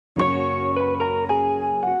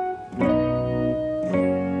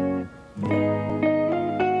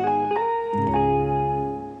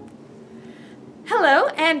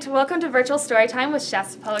and welcome to Virtual Storytime with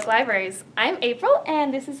Shasta Public Libraries. I'm April,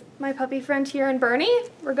 and this is my puppy friend here and Bernie.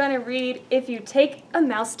 We're going to read If You Take a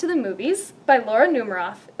Mouse to the Movies by Laura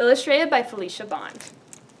Numeroff, illustrated by Felicia Bond.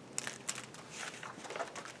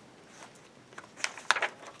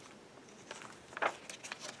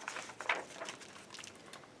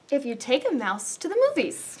 If you take a mouse to the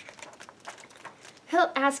movies,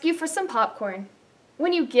 he'll ask you for some popcorn.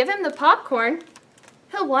 When you give him the popcorn,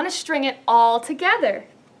 he'll want to string it all together.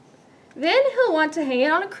 Then he'll want to hang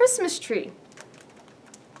it on a Christmas tree.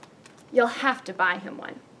 You'll have to buy him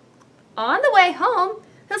one. On the way home,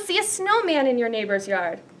 he'll see a snowman in your neighbor's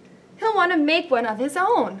yard. He'll want to make one of his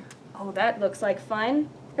own. Oh, that looks like fun.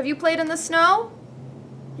 Have you played in the snow?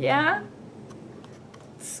 Yeah?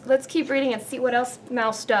 Let's keep reading and see what else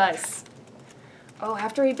Mouse does. Oh,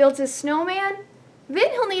 after he builds his snowman,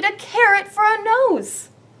 then he'll need a carrot for a nose.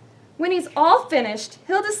 When he's all finished,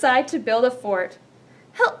 he'll decide to build a fort.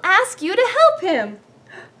 He'll ask you to help him.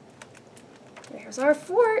 There's our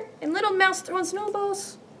fort, and little Mouse throwing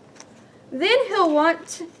snowballs. Then he'll want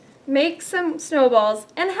to make some snowballs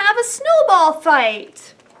and have a snowball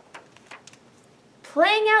fight.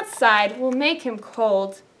 Playing outside will make him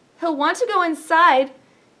cold. He'll want to go inside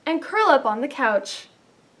and curl up on the couch.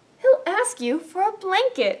 He'll ask you for a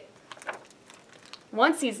blanket.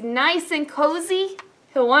 Once he's nice and cozy,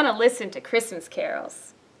 he'll want to listen to Christmas carols.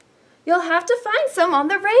 You'll have to find some on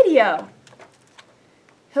the radio.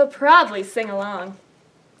 He'll probably sing along.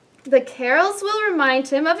 The carols will remind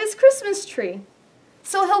him of his Christmas tree,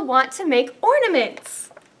 so he'll want to make ornaments.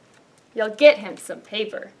 You'll get him some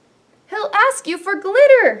paper. He'll ask you for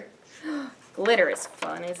glitter. Glitter is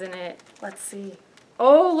fun, isn't it? Let's see.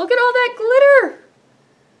 Oh, look at all that glitter.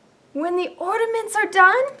 When the ornaments are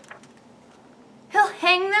done, he'll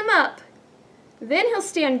hang them up. Then he'll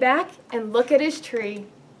stand back and look at his tree.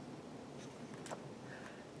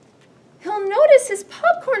 He'll notice his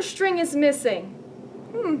popcorn string is missing.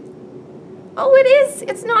 Oh, it is.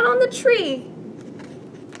 It's not on the tree.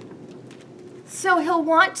 So he'll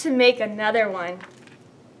want to make another one.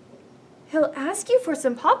 He'll ask you for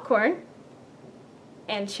some popcorn,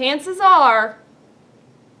 and chances are,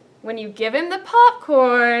 when you give him the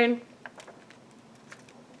popcorn,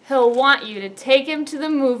 he'll want you to take him to the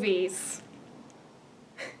movies.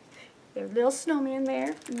 There's a little snowman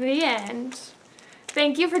there. The end.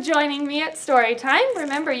 Thank you for joining me at Storytime.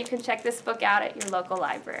 Remember, you can check this book out at your local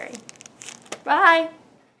library. Bye.